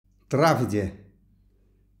Здравствуйте.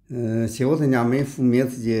 Сегодня мы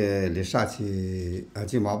вместе решать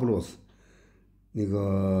один вопрос.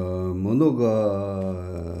 Много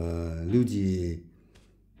людей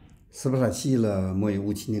спросили мой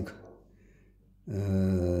ученик.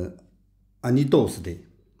 Они толстые,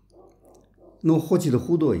 но хотят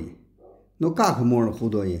худой. Но как можно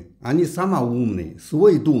худой? Они сами умные,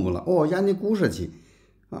 свой думали, я не кушать,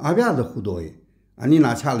 опять худой. Они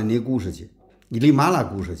начали не кушать, или мало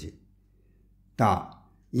кушать. Да,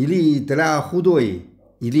 или для худой,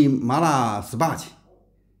 или мало спать.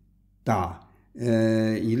 Да,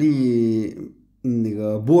 или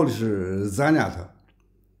больше занято.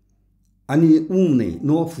 Они умные,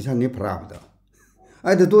 но все неправда.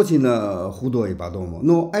 Это точно худой потом.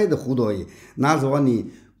 Но это худой название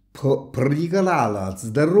проиграло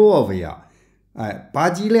здоровье,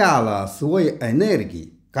 потеряло свою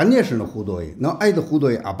энергию. Конечно, худой, но это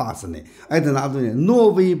худой опасный. Это название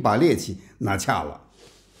новые болезни начало.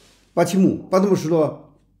 Почему? Потому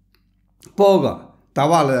что Бог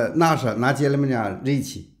давал наше наделение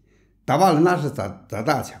речи, давал нашу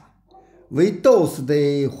задачу. Вы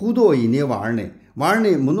толстые, худой не важны.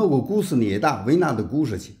 Важны много вкусной еды, вы надо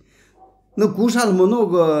кушать. Но кушал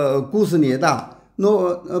много вкусной еды,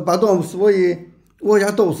 но потом свои,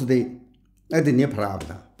 я толстый. Это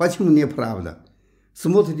неправда. Почему неправда?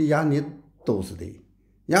 Смотрите, я не толстый.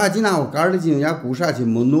 Я одинаково каждый день я кушать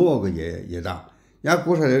много еды. Я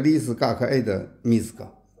кушаю рис, как это миска.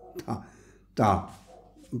 Да.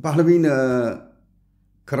 Половина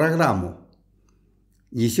килограмма.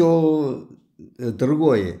 Еще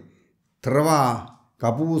другое. Трава,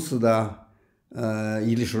 капуста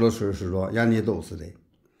или что. Я не толстый.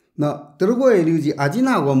 Но другие люди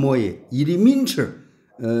одинаково мои или меньше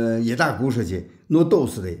еда кушать, но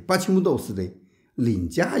толстый. Почему толстый?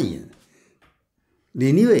 Лентяй,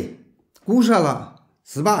 ленивый, кушала,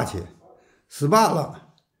 спать, спала,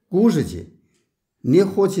 кушать, не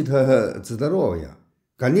хочет здоровья.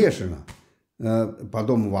 Конечно,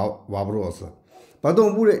 потом вопрос.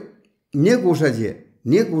 Потом уже не кушать,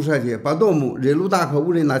 потом желудок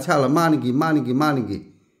уже начало маленький.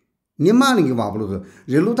 Не маленький вопрос.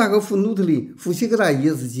 Желудок внутри всегда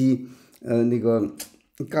есть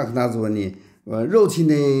как название,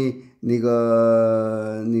 рутинный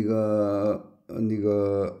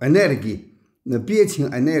энергии, печень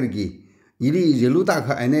энергии или желудок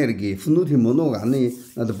энергии, внутри много, они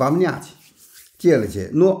надо поменять,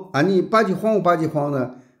 делать. Но они потихоньку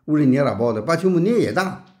уже не работают. Почему не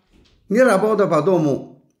еда? Не работает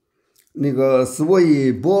потом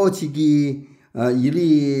свои почки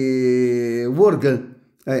или орган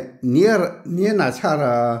не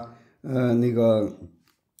начало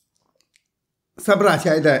собрать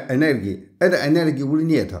эту энергию. Этой энергии уже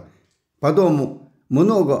нет. Потом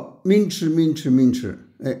много, меньше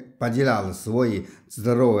потерял свою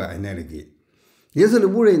здоровую энергию. Если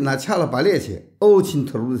уже начало болезни, очень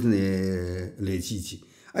трудно лечить.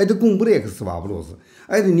 Это комплекс вопрос.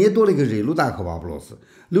 Это не только желудок вопрос.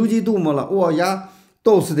 Люди думали, я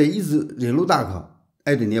толстый из желудка.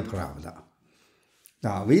 Это неправда.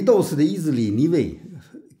 Да, вы толстый из ленивый.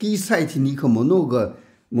 Кисайте них много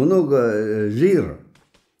жира.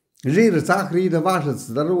 Жир закрыт ваше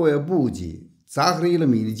здоровье пути. Закрыт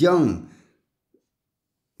медиан.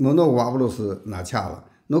 Много вопросов начало.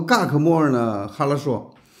 Но как можно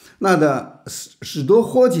хорошо? Надо что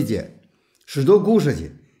хотите, что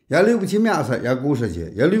кушать. Я люблю мясо, я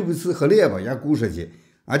кушайте. Я люблю хлеба, я кушайте.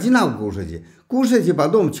 Одинаково кушайте. Кушайте,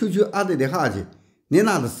 потом чуть-чуть отдыхайте. Не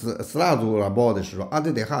надо сразу работать, что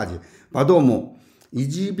отдыхайте. Потом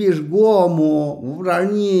иди пешком,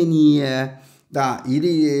 упражнения, да,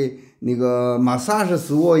 или массаж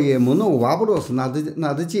свой, много вопросов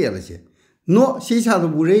надо делать. Но сейчас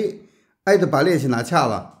уже это болезнь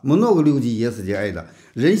начало, много людей есть это.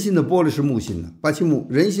 Женщина больше мужчина. Почему?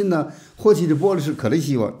 Женщина хочет больше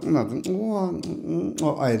красиво.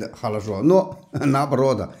 Это хорошо. Но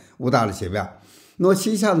наоборот, ударил себя. Но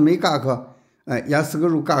сейчас мы как, я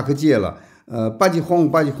скажу, как дело.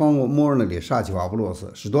 Потихоньку можно решать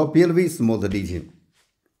вопросы. Что первый смотрите.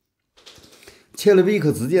 Человек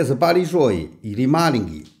здесь большой или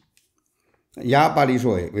маленький. Я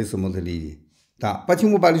большой, вы смотрите. Да.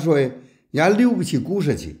 Почему большой? Я люблю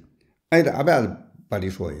кушать. Это опять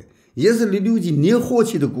большой. Если люди не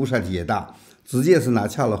хотят кушать еда, здесь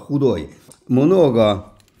начало худой.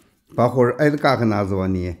 Много, похоже, это как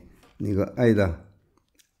название? Это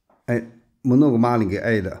много маленький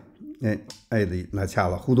это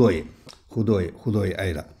начало худой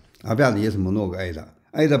это. Опять есть много это.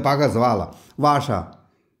 Это показывало ваше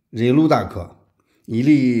желудок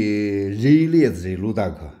или желез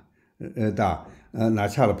желудок. Да. 拿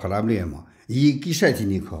下了проблема. И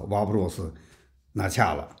кишечник вопрос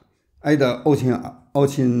начала. Это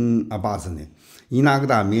очень опасно.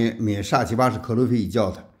 Иногда мешать ваши кровь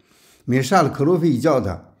идет. Мешал кровь идет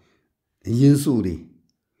инсулин.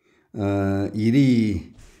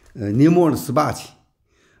 Или не может спать.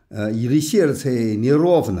 Или сердце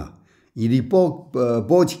неровно. Или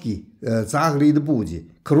почки закрыты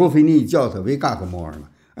пути. Кровь не идет. Вы как можно?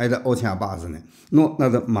 Это очень опасно. Но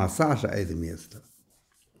надо массаж это место.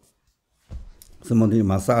 Смотри,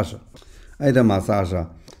 массаж. Это массаж.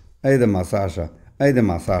 Это массаж. Это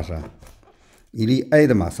массаж. Или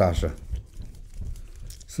это массаж.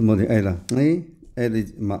 Смотри, это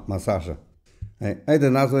массаж. Это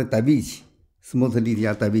называется давить. Смотри,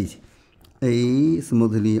 я давить.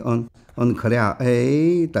 Смотри, он кря.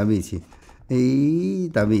 Давить.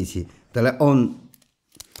 Давить. Тогда он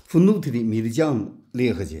внутри меридиан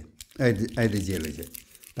легче. Это делайте.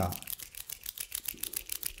 Да.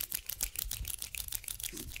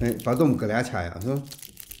 Потом горячая,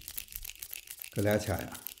 горячая.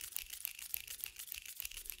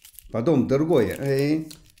 Потом другое,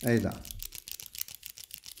 это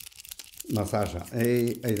массаж,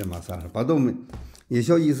 это массаж. Потом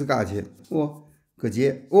еще искать,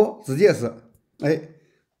 где, здесь,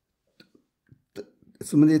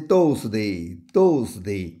 смотри, толстый,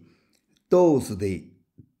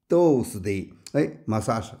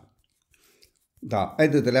 массаж. Да,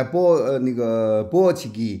 это для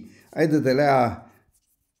почки, это для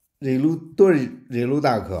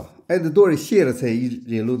желудка, это для сердца и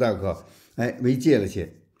желудка, вы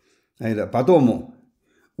делаете. Это потом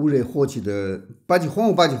уже хочет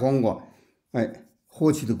потихоньку,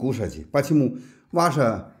 хочет кушать. Почему? Ваш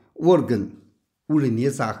орган уже не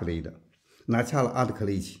закрыт. Начало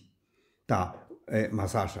открыть. Да,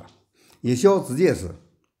 массаж. Еще здесь,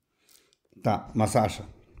 да, массаж.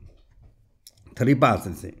 3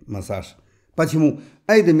 массаж. Почему?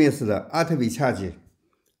 Это место отвечать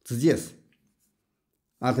здесь.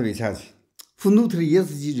 Отвечать. Внутри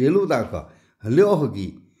есть желудок,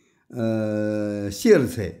 легкий,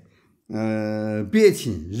 сердце,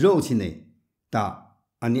 печень, желчный. Да,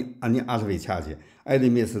 они отвечать. Это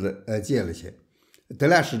место делать.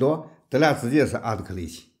 Для что? Для здесь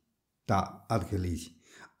открыть. Да, открыть.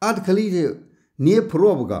 Открыть не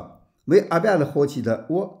пробка. Вы опять хотите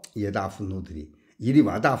еда внутри, или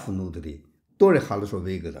вода внутри, тоже хорошо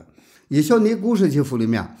выгода. Еще не кушайте в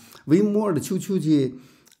время, вы можете чуть-чуть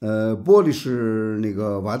больше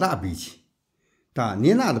вода пить. Да,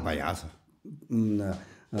 не надо бояться.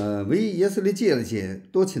 Вы если делаете,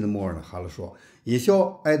 точно можно хорошо.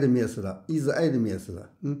 Еще это место, из этого места,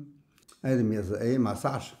 это место,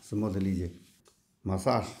 массаж, смотрите,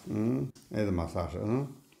 массаж, это массаж,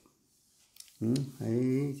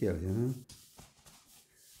 делайте,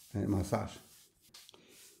 массаж.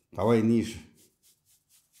 Давай ниже.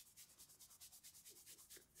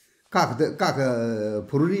 Как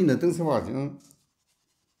пружина танцевать,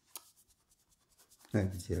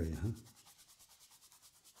 это делайте.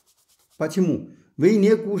 Почему? Вы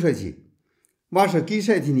не кушаете. Ваш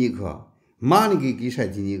кишечник, маленький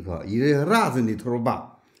кишечник, или разные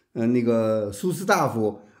труба,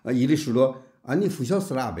 сустав, или что, они все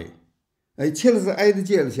слабые. Через это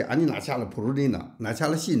делать, они начало пружина,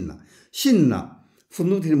 начало сильно,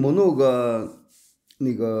 внутри много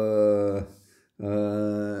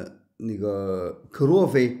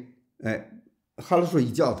крови, хорошо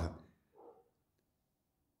идет.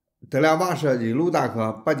 Для вашего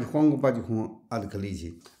желудка потихоньку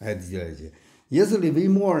открыть, это делайте. Если вы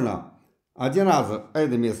можно один раз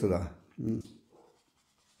это место,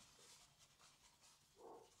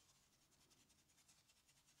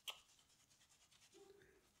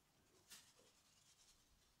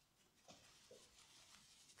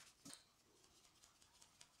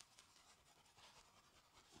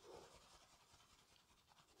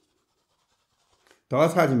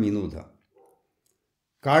 «20 минут.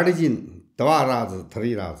 Каждый день 2 раза,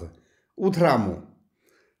 3 раза. Утром,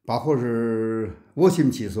 похоже,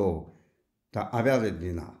 8 часов. Да,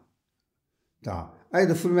 обязательно. Да. А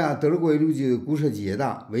это время другие люди кушать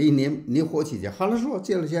еда. Вы не хотите. Хорошо,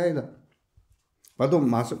 делайте это. Потом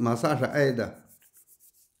массаж это.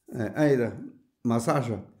 Массаж.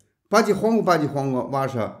 Потихоньку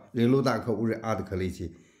ваше желудок уже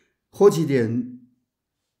открыть. Хотите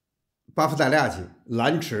повторять,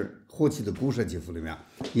 раньше хочет кушать время.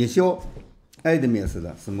 Еще это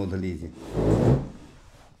место смотрите.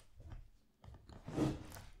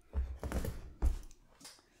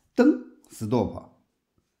 Стоп.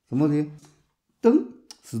 Смотри.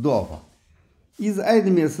 Стоп. Из этого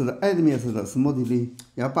места смотрите.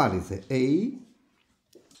 Я палец.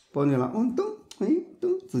 Поняла? Он 哎，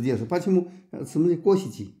等直接是почему什么过去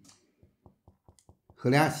起和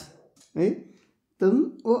俩起，哎，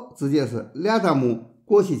等我直接是俩大木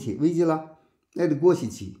过去起，为几了？哎的过去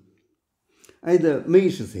起，哎的没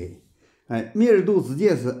是谁？哎，米尔都直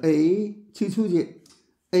接是哎，吹出去，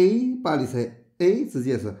哎，把里谁？哎，直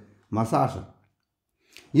接是马萨是，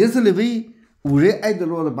也是那位无人爱的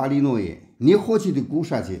罗的巴里诺耶，你好奇的故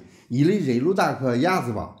事去，一里人路大可鸭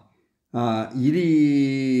子吧，一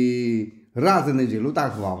里啥子的人路大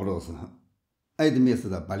可挖不着是，爱的没事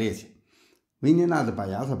的巴列去，为你拿着把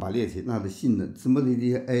鸭子巴列去，拿着新的什么的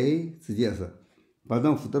哎，直接是把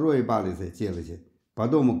咱福德罗也巴里谁接了去，把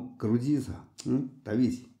咱们格鲁吉是，大卫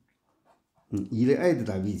去，一里爱的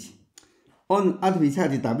大卫去，按阿特维恰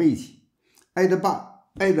的大卫去。爱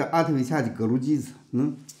的阿特维恰的格鲁吉子，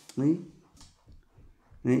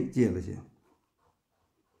接了去，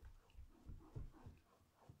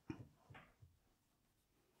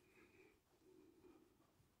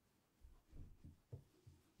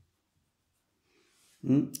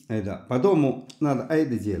爱的把多么那个爱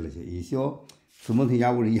的接了去，一小什么天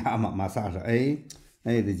压屋里压嘛，马啥是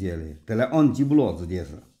爱的接了，得来按吉布罗直接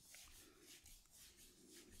是，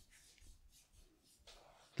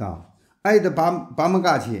啊。爱的把么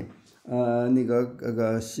嘎去，那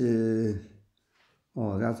个是，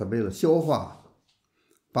咱准备了消化，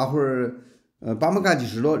把会儿，把么嘎去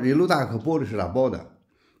是了，人路大可包的是哪包的？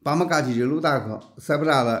把么嘎去人路大可，塞不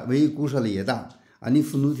着了，为故事的也大，你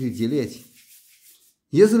愤怒的激烈去，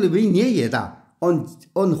也是为你也大，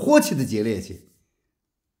按火气的激烈去，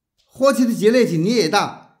火气的激烈去你也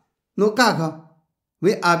大，那嘎可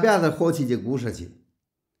为阿边的火气的故事去，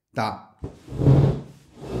大。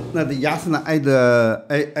那的也是那爱的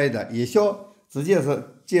也小，直接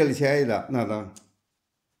是接了起爱的那个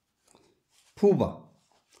瀑布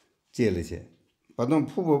接了去，把那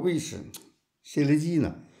瀑布为是写了几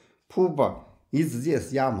呢？瀑布一直接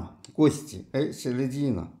是压嘛，过去写了几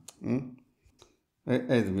呢？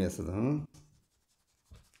爱怎么也是的，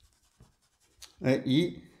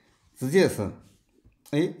一直接是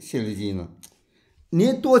写了几呢？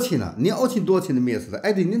你多钱呢？你熬钱多钱的没事的，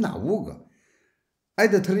爱的你哪5个？爱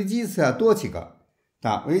的特里几次啊，多几个，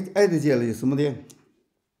为爱的接了什么的？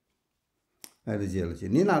爱的接了去，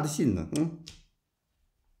你拿的信呢？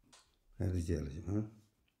爱的接了去，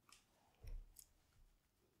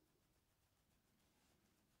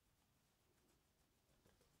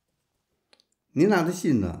你拿的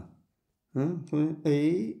信呢？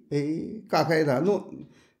嘎开的，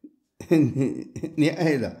你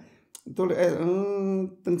爱的，都是爱的，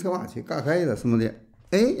等车话去，嘎开的什么的，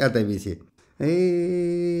也带回去。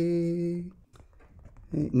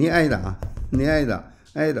你爱的啊，你爱的，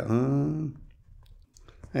爱的，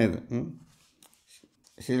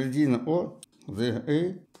写了几呢？这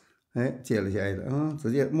接了些爱的，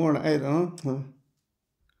直接摸了爱的，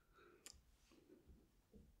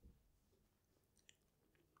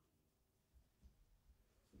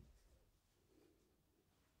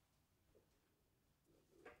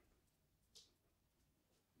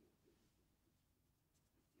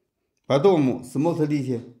把动物什么特理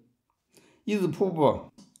解？一是瀑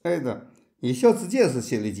布爱的，也小直接是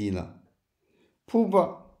写了几呢？瀑布，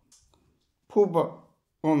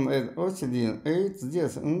爱的，写的直接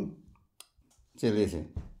是接了些。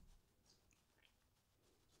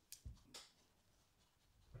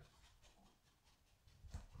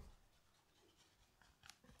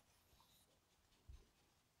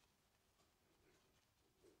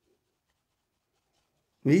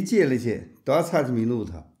没接了些，多差几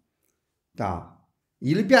minuto。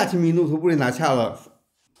一里边几minuto屋里拿下了，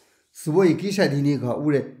是我一给晒的那个屋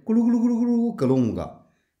里咕噜咕噜咕噜咕噜咕隆个，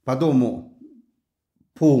把动物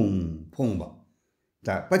砰吧，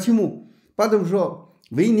把起木把动物说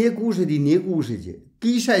为捏故事的捏故事去，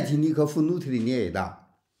给晒的那个愤怒的捏一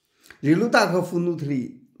大，人路大个愤怒的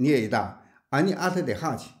捏一大，你阿特得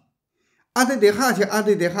下去，阿特得下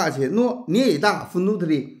去，喏捏一大愤怒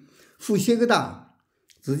的复写个大，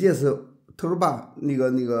直接是头把那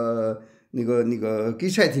个给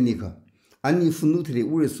晒的那个，你愤怒的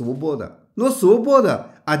屋里是我播的，那是我播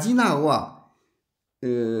的，吉那话，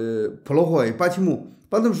普罗会把起木。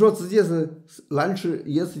把他们说直接是蓝吃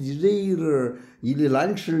也是热了，一里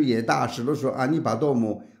蓝吃也大，是了说你把多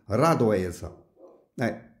么拉多一次，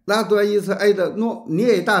拉多一次的喏你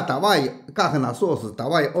也大大外干很那说是大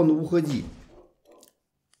外按无合计，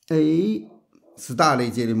是大类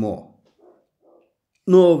接的么？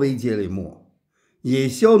挪威接的么？也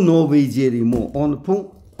小挪威接的么？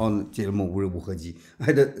按接的么无合计，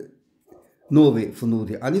的挪威愤怒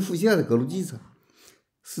的，你复现的格鲁吉斯。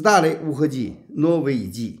斯大雷无合计，挪威一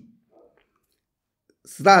计。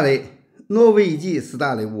斯大雷挪威一计，斯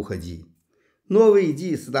大雷无合计。挪威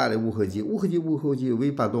基是大的无合基为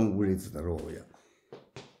把动物的子的肉呀。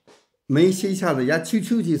没写下子也抽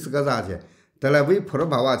去是个啥去？得来为普罗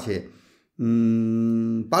巴瓦去，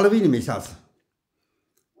巴勒维里面下次，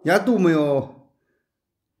也都没有，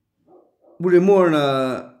乌里莫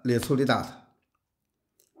呢列出的大的，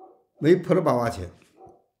为普罗巴瓦去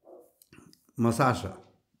，massage，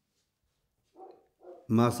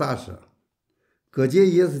各界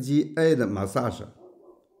也是及爱的massage，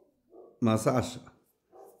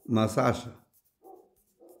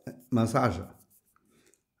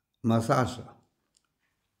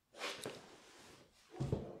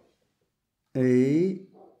哎，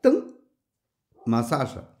等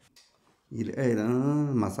massage， 一的爱的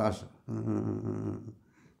massage，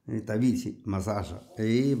 打位气 massage，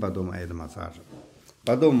 哎，把动物爱的 massage，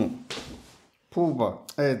 把动物铺吧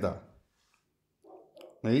爱的，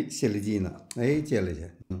哎，写了几呢？哎，接了去，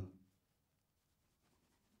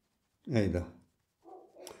爱的，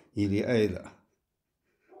一的爱的，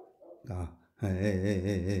啊，哎，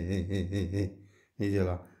理解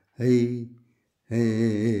了，哎。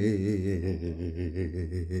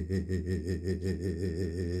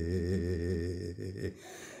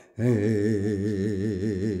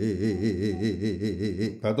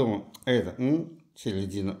把动物爱的，起来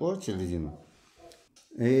劲了，起来劲了，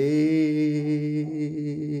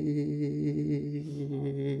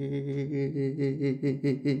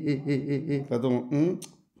把动物，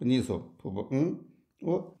不你说，不，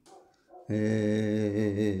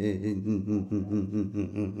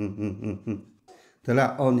得了，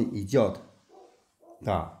奥尼一叫的，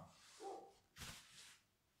啊，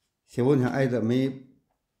写文章挨着没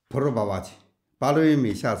普罗巴瓦去，巴罗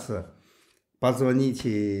没下次，把说你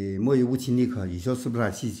去莫有5期尼克，1小时不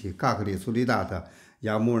啥气去，嘎克的处理大的，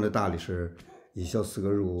亚莫的大的是1小时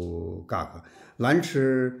个肉嘎克，蓝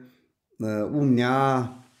吃5年，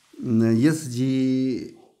也是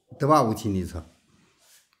去得把5期尼克。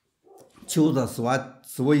就是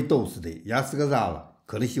是我一都是的，也是个啥了，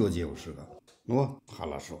可能小姐是个，哈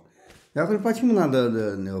拉说，然后把穷那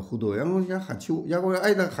的糊涂，然后也还求，然后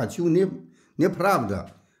挨着还求你不拉不的，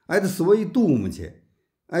挨着是我一度么去，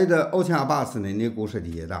挨着奥千巴斯呢，你故事的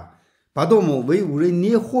也大，把多么为屋里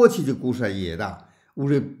你火气的故事也大，屋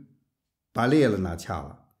里把裂了那掐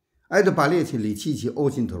了，挨着把裂去里气奥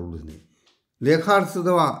心头了呢，裂卡子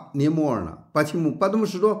的话你莫呢，把穷把多么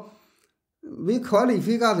是说为考虑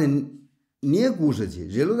非干的。你故事去，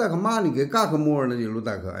热路大个马里给嘎个莫呢，热路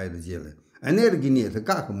大个挨着接了，哎，那个给你他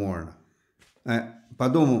嘎个莫呢，哎，把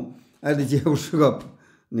动物挨着接是个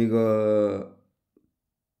那个，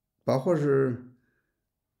把或是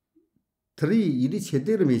他的一的切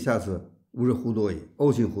对了没下次，屋里糊多一，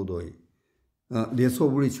奥心糊多一，连错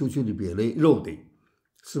屋里球的别嘞肉的，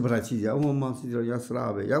是不是起家？我忙是叫也死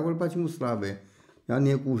了呗，也过来把穷死了呗，也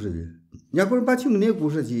念故事去，也过来把穷念故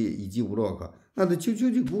事去，一集不落个，那得球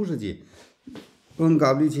的故事去。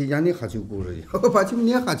搞不起，人家还求故事去，把球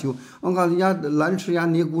你还求，我告诉人家蓝吃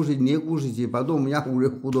人家故事去，把动物人家屋里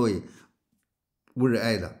糊多一，屋里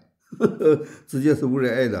挨的，直接是屋里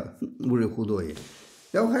挨的，屋里糊多一，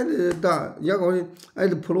然后还得打，也搞的挨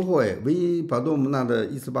的普罗火哎，唯一把动物那的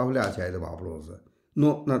1次把回2去挨的挖不着是，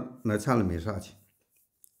那钱了没啥去，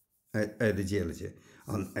挨的接了去，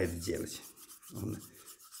挨的接了去，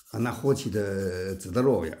那火气的知道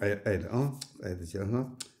肉呀，挨的挨的接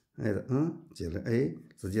哈。挨的接了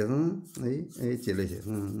直接接了去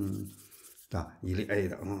打一里挨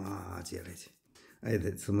的接了去，挨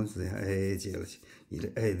的什么时间接了去，一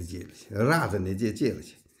里挨的接了去，拉着你接了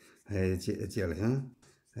去，接了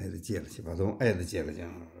挨的接了去，把东挨的接了去，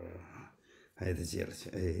挨的接了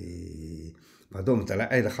去，把东得来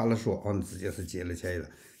挨的哈了说，直接是接了去了。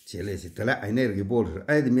接了去，得来挨那个给包了，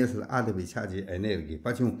挨的面是阿的被掐去，挨那个给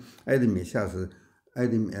把穷挨的面下是。挨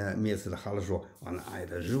的面试的哈了说，完了挨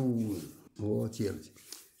的肉，接了去，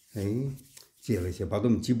接了去，把他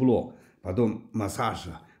们挤不落，把他们massage，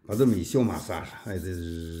把他们一小massage，挨的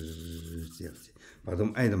接了去，把他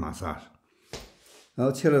们挨的massage，然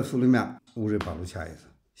后切了处里面，屋里把路掐一次，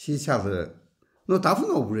洗下子，那大部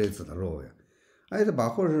分屋里知道肉呀，挨的把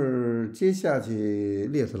或是接下去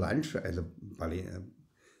列是蓝吃，挨的把裂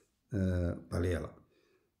了，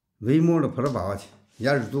为么的跑到把去，也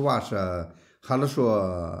是都话是。哈了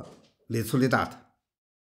说列出的大的，